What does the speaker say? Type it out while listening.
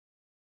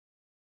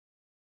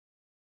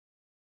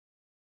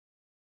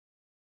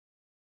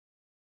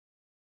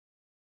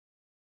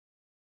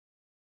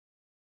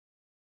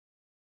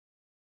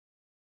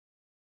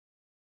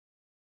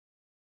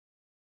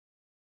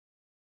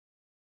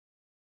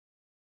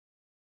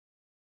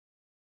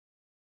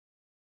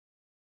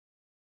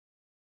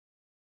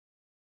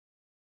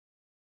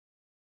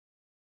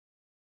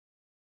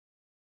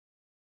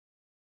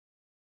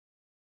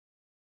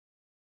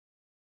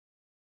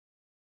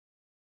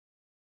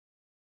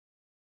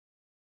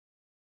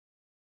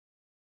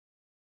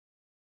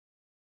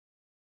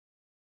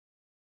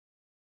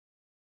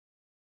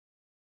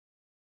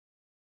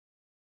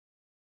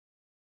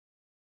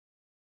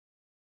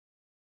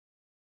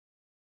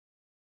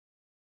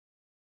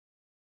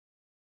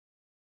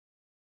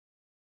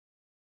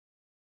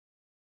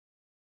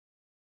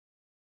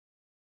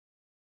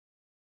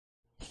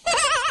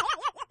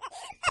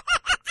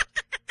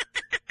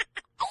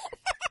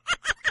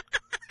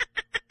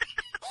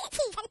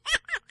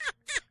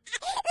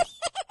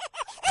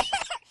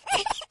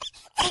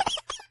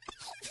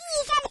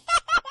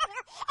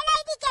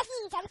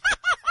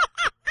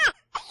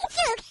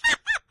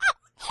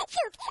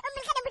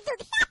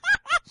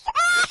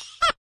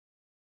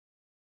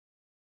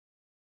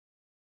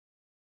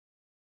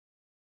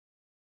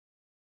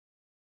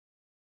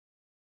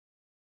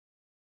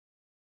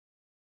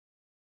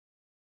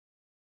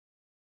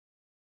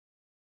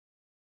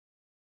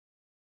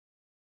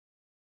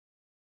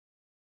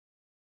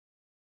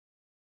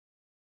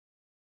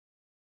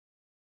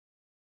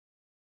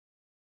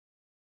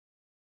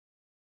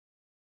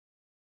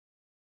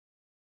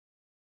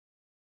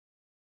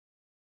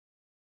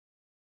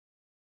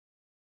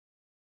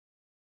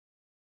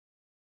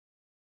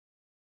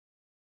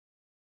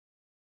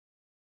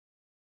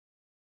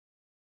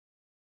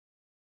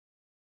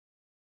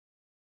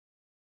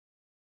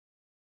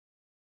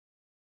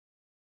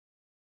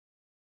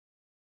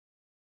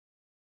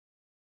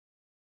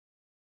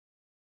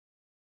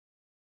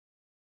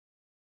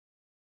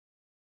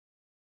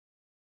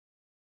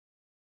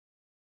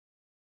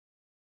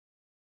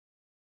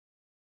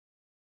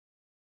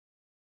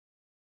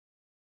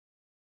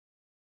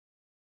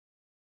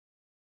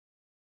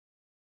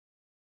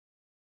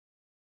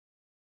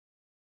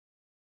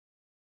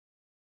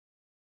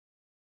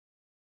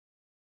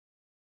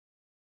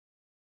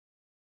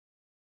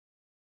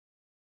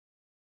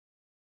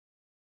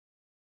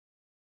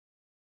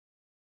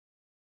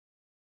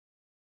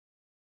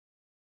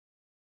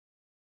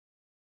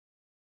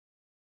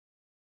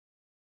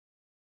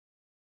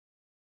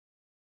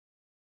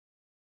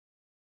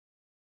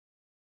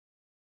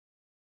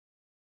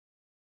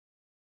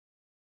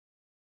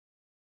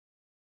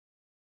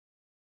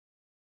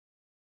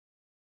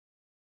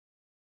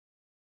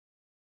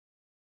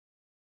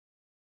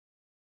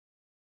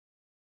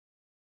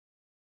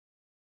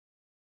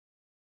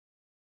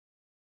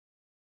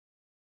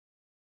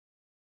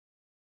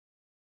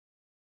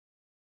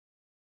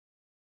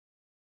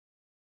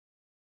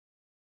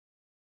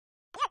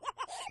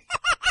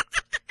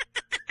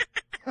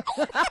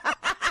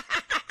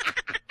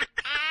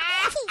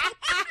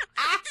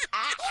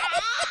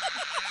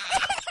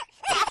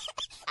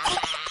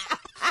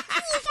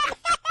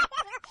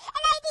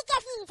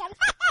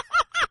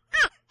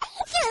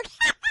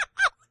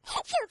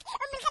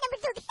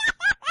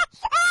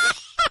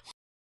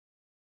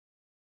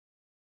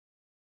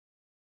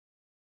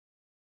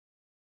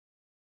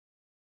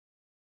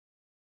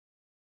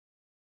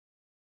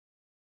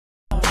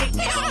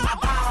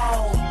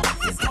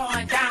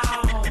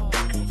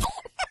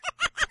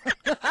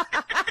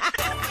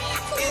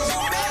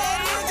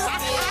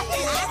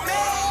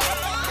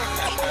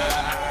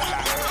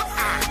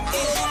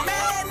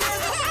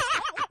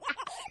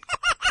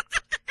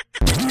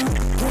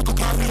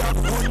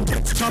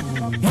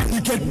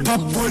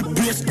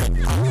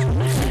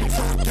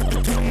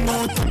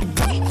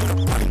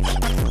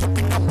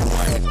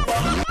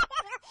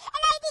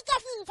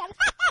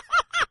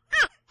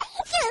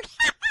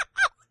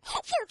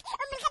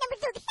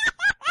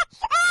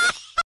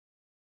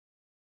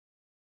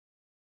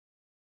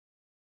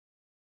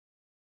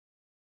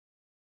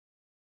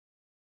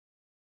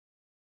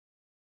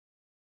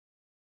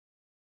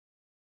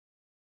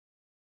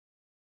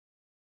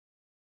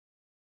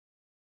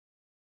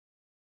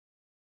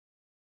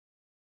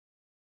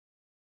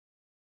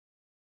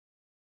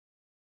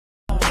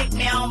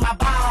Me on my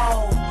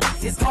ball,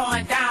 it's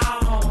going down.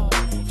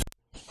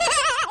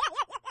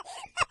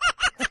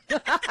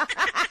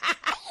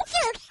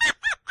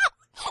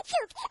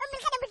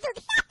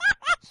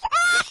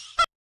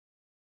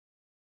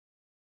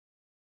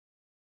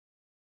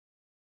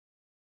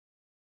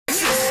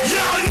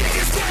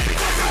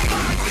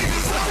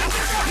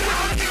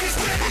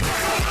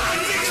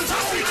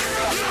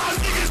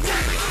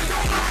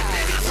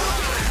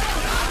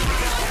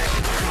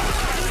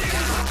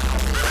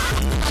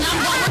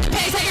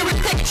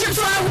 Trips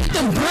around with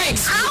the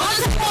bricks. All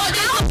this for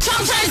this, I'm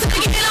trying to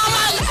get on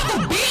my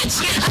little bitch.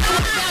 I don't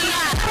want that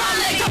line.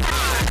 Probably come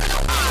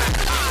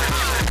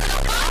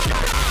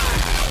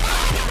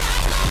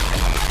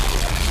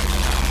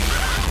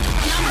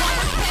and I'm going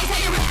to pay,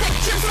 take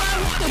trips around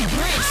with the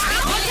bricks.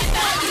 All this for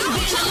this,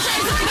 I'm trying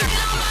to get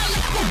on my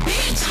little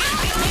bitch.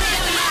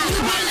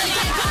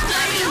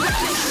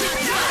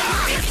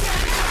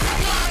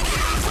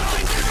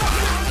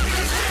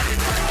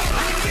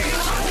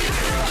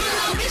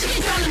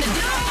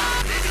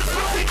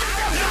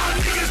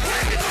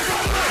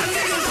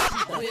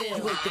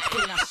 The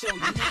queen, I'll show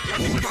you.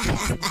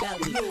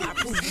 I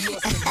prove you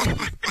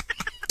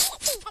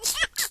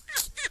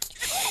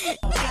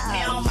Get me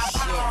on my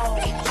ball,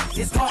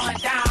 it's going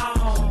down.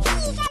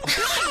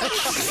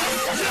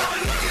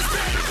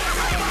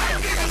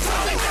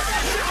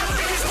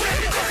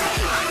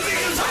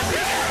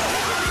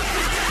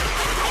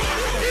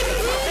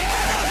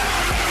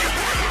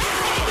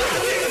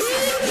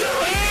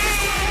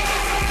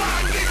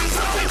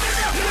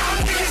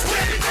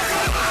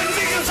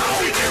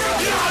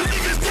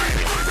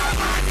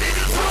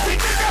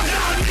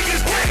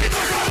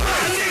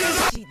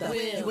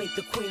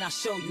 The queen, I'll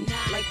show you.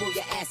 Like roll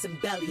your ass and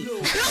belly. Ride through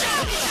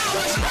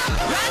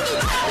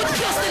with the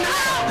Houston.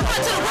 One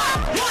to the right,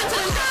 one to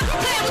the left.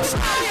 Playing with the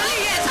smile, your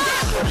ass.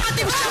 I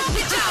think we're trying to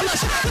get y'all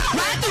much.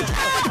 Ride through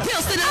with the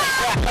Houston.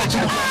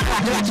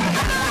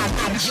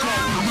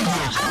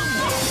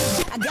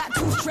 I got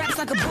two straps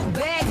like a book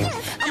bag.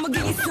 I'ma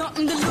give you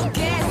something to look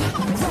at.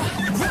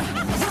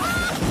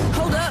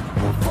 Hold up,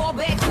 fall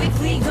back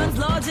quickly. Guns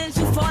large and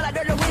you fall out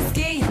of the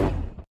whiskey.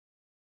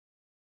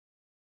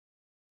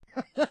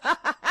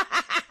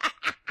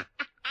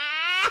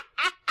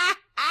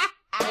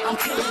 I'm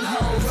killing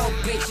hoes, broke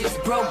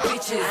bitches, broke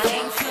bitches. I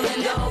ain't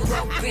feeling those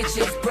broke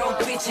bitches, broke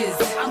bitches.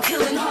 I'm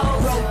killing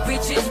hoes, broke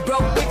bitches,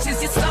 broke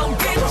bitches. You're so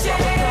bitches.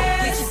 Broke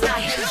bitches, I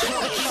hate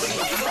broke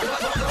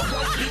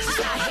bitches.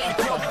 I hate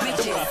broke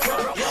bitches.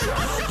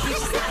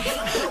 Bitches, I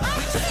hate broke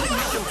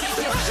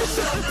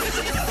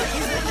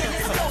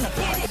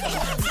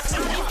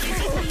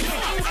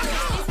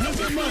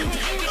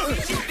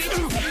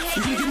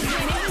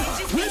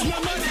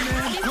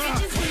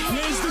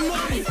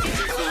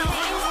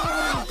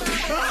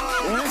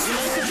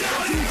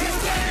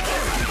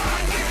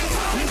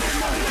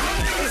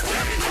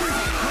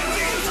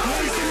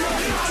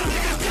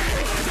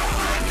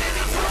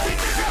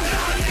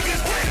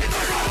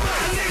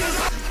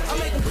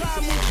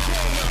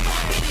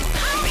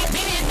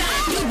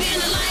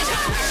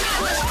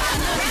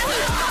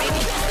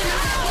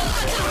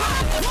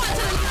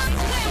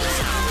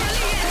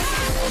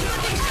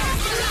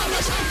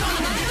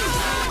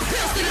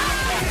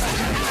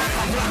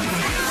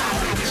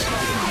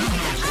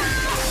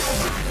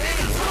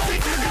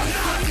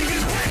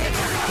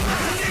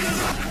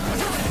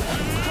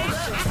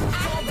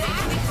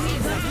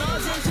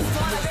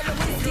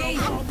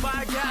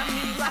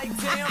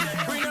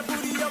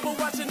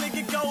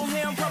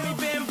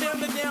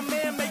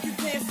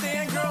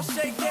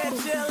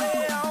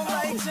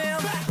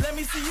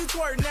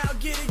twerk now,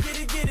 get it.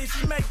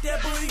 She make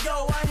that booty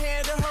go. I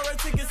handed her a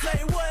ticket.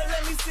 Say what?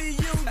 Let me see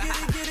you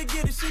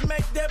get it. She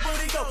make that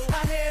booty go.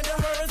 I handed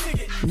her a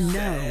ticket.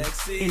 No,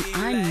 and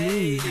I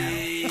mean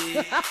that.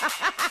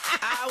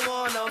 I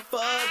wanna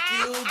fuck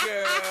you,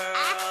 girl,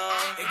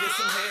 and get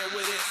some hair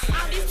with it.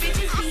 All these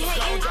bitches be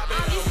hating, all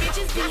these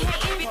bitches be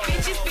hating,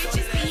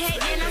 bitches be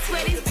hating. I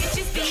swear these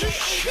bitches be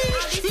hating,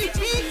 all these bitches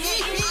be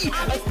hating,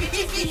 all these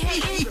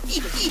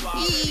bitches be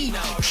hating.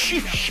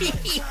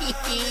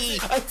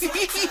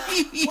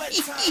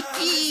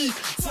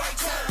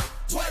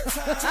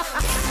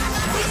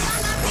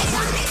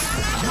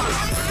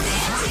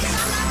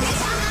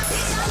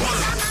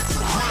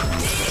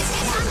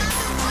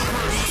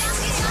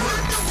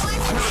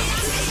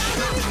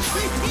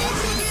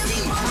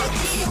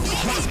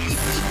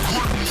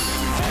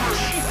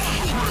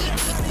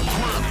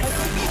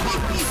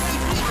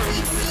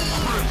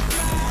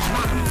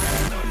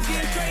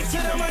 To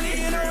the money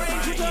in a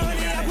range with the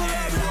honey, I pull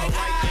up like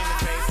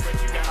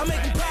I'm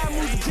making power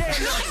moves again.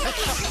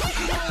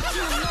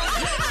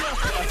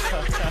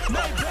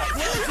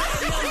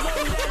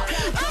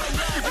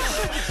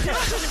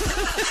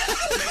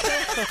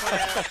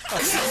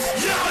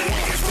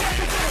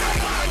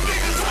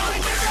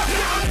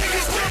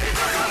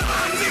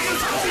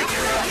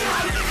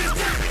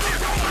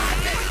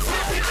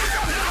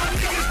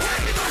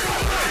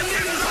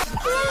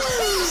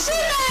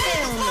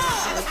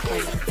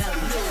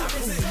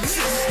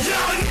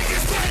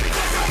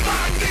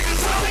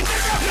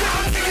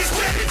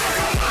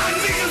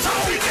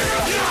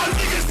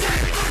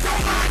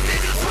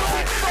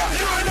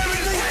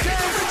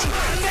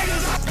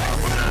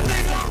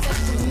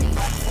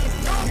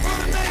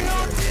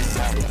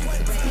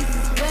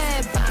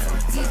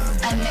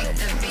 I make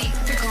the beat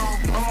go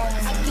boom.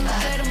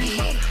 Let 'em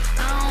hit.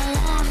 I don't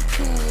wanna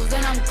choose,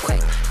 and I'm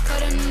quick.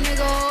 Cut a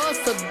nigga off,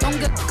 so don't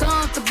get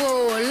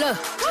comfortable. Look.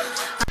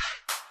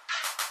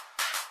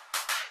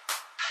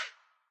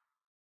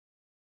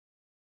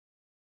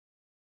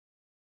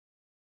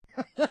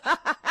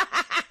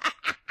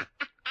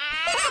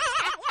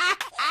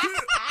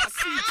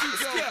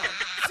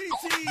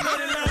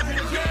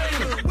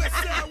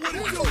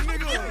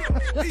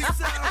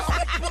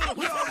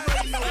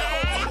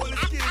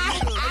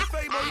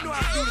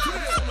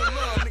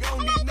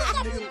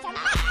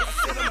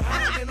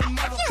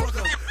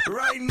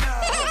 Right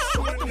now,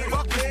 what the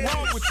fuck is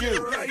wrong with you?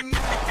 Right now,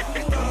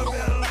 love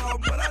that law,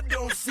 but I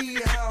don't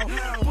see how.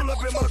 Pull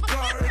up in my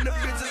car and the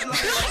bitch is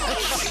like,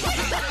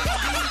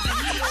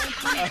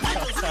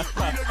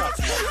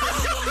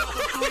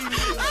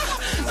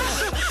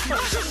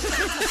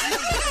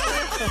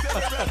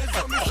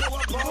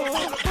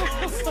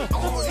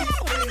 all these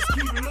things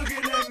keep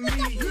looking at me.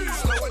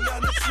 Slowing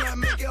down the track,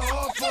 make it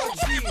hard for a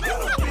G.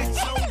 Got a bitch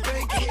on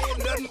bank head,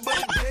 nothing but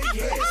a big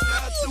head.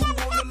 Slide through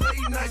on the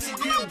late night, she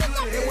get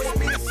good. And when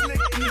me and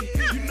Slick me,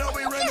 you know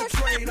we ran the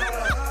train on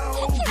the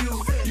IMVU.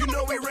 You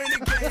know we ran the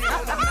game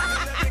on the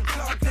 9/11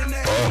 clock in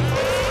that.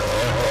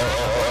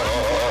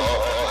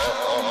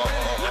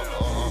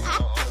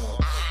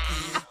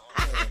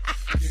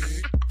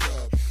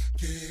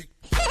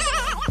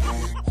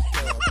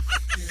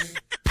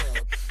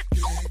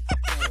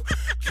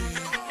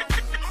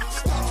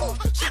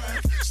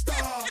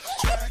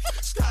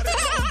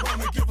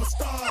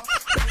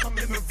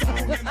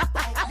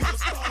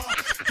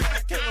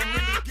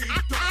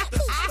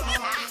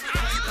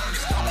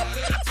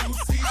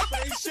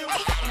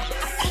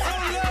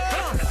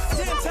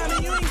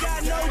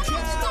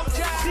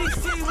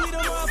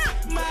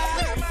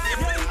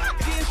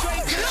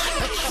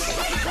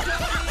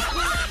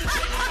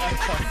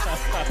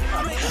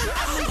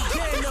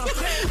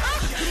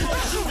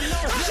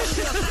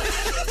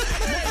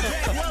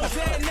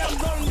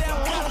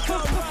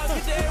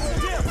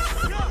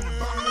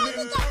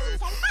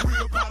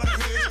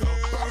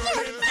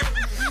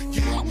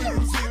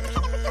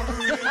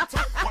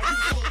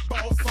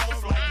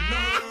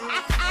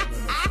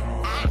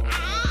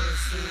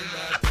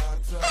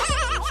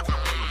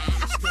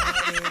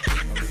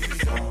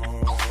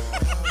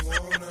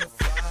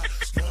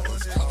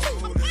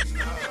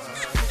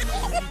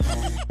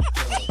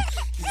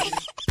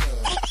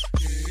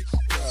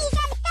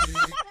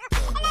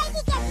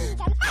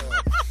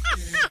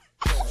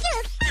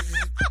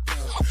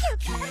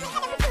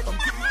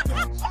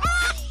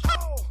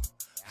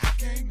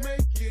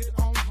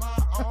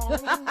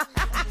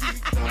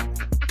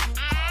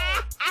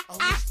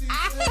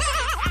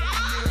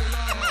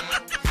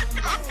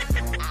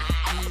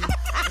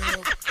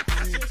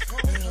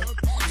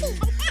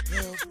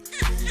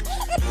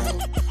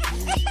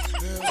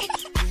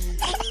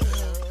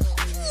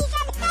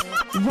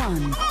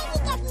 One,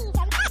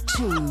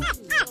 2,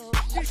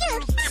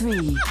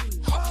 3,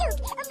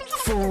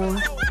 4,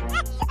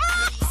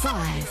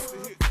 5.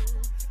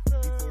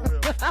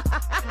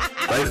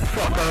 They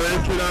fuck her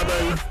into that,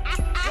 baby.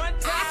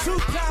 2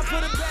 times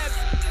for the best.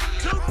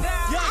 2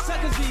 times. Y'all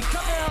suckers be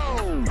coming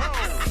home.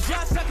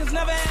 Y'all suckers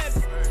never had.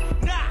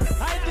 Nah,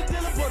 I ain't the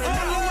dealer for the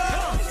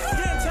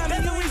damn time,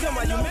 that's the reason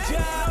why you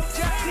mad.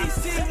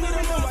 DC, we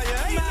don't know why you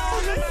ain't mad.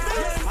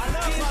 I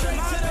love you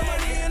straight to the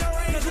money in the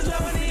rain. Cause the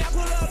money I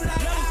pull up like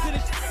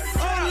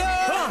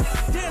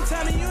damn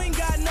time, you ain't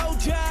got no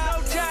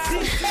job.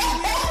 DC,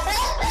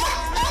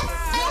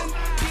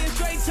 getting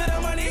straight to the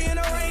money in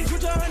the range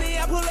with the honey.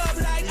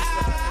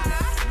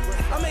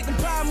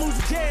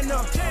 jam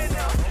up.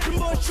 Them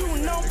boys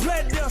shooting on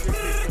platinum.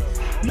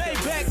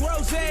 Maybach,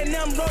 Rose, and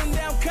them rolling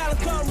down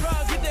Calico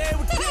Rock. Get the air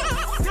with them.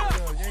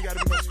 You ain't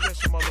gotta be no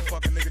special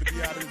motherfucking nigga to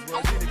be out of this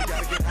world. You nigga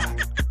gotta get high.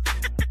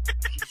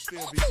 You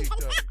still be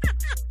geeked up.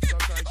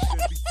 Sometimes you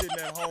just be sitting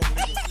at home,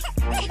 nigga.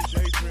 You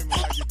daydreaming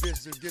like your bitch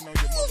just getting on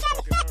your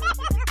motherfucking nerves,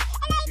 nigga.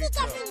 Geeked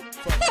up.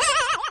 Fuck it.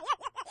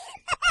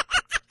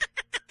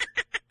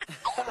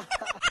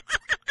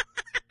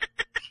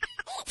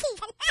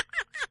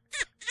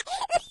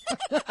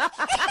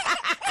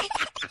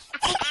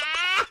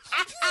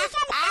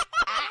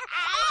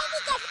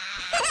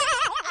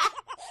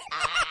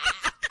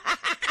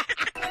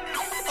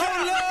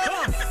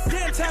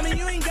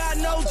 You ain't got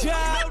no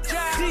job.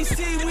 DC,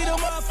 we the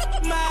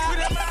motherfucking mob.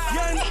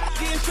 Young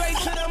getting straight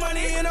to the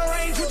money in the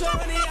range with your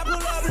money. I pull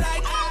up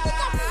like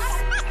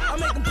I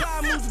make them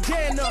power moves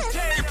jam up.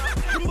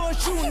 Them boys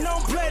shooting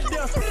on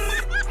platinum.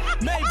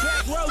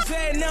 Maybach, Rose,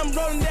 and them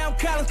rolling down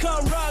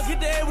Calico Rock. Get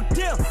the air with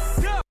them.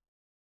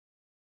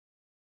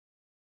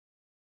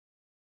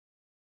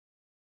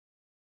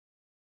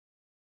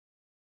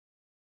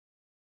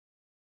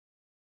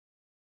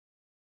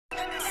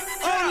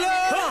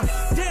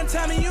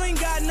 Tommy, you ain't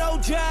got no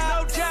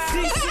job.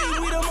 DC,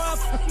 we the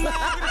motherfucking mob.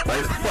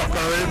 Like, fuck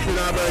on anything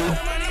now, baby.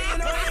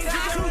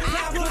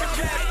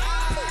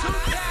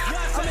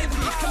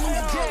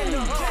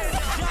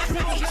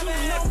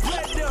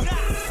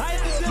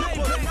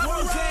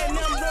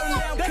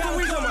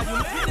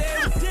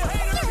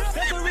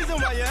 That's the reason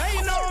why you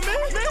ain't know me.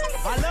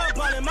 I love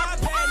balling my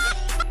bad,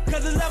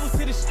 cause it's levels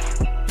to this,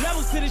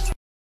 levels to this.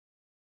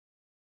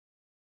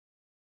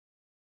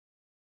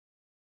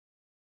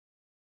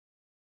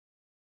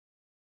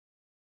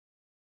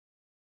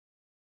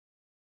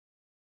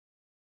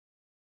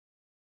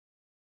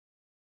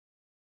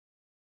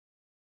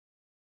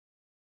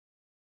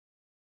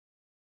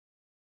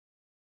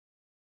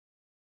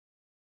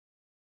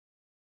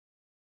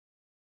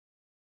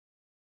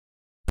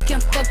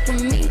 Can't fuck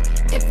with me.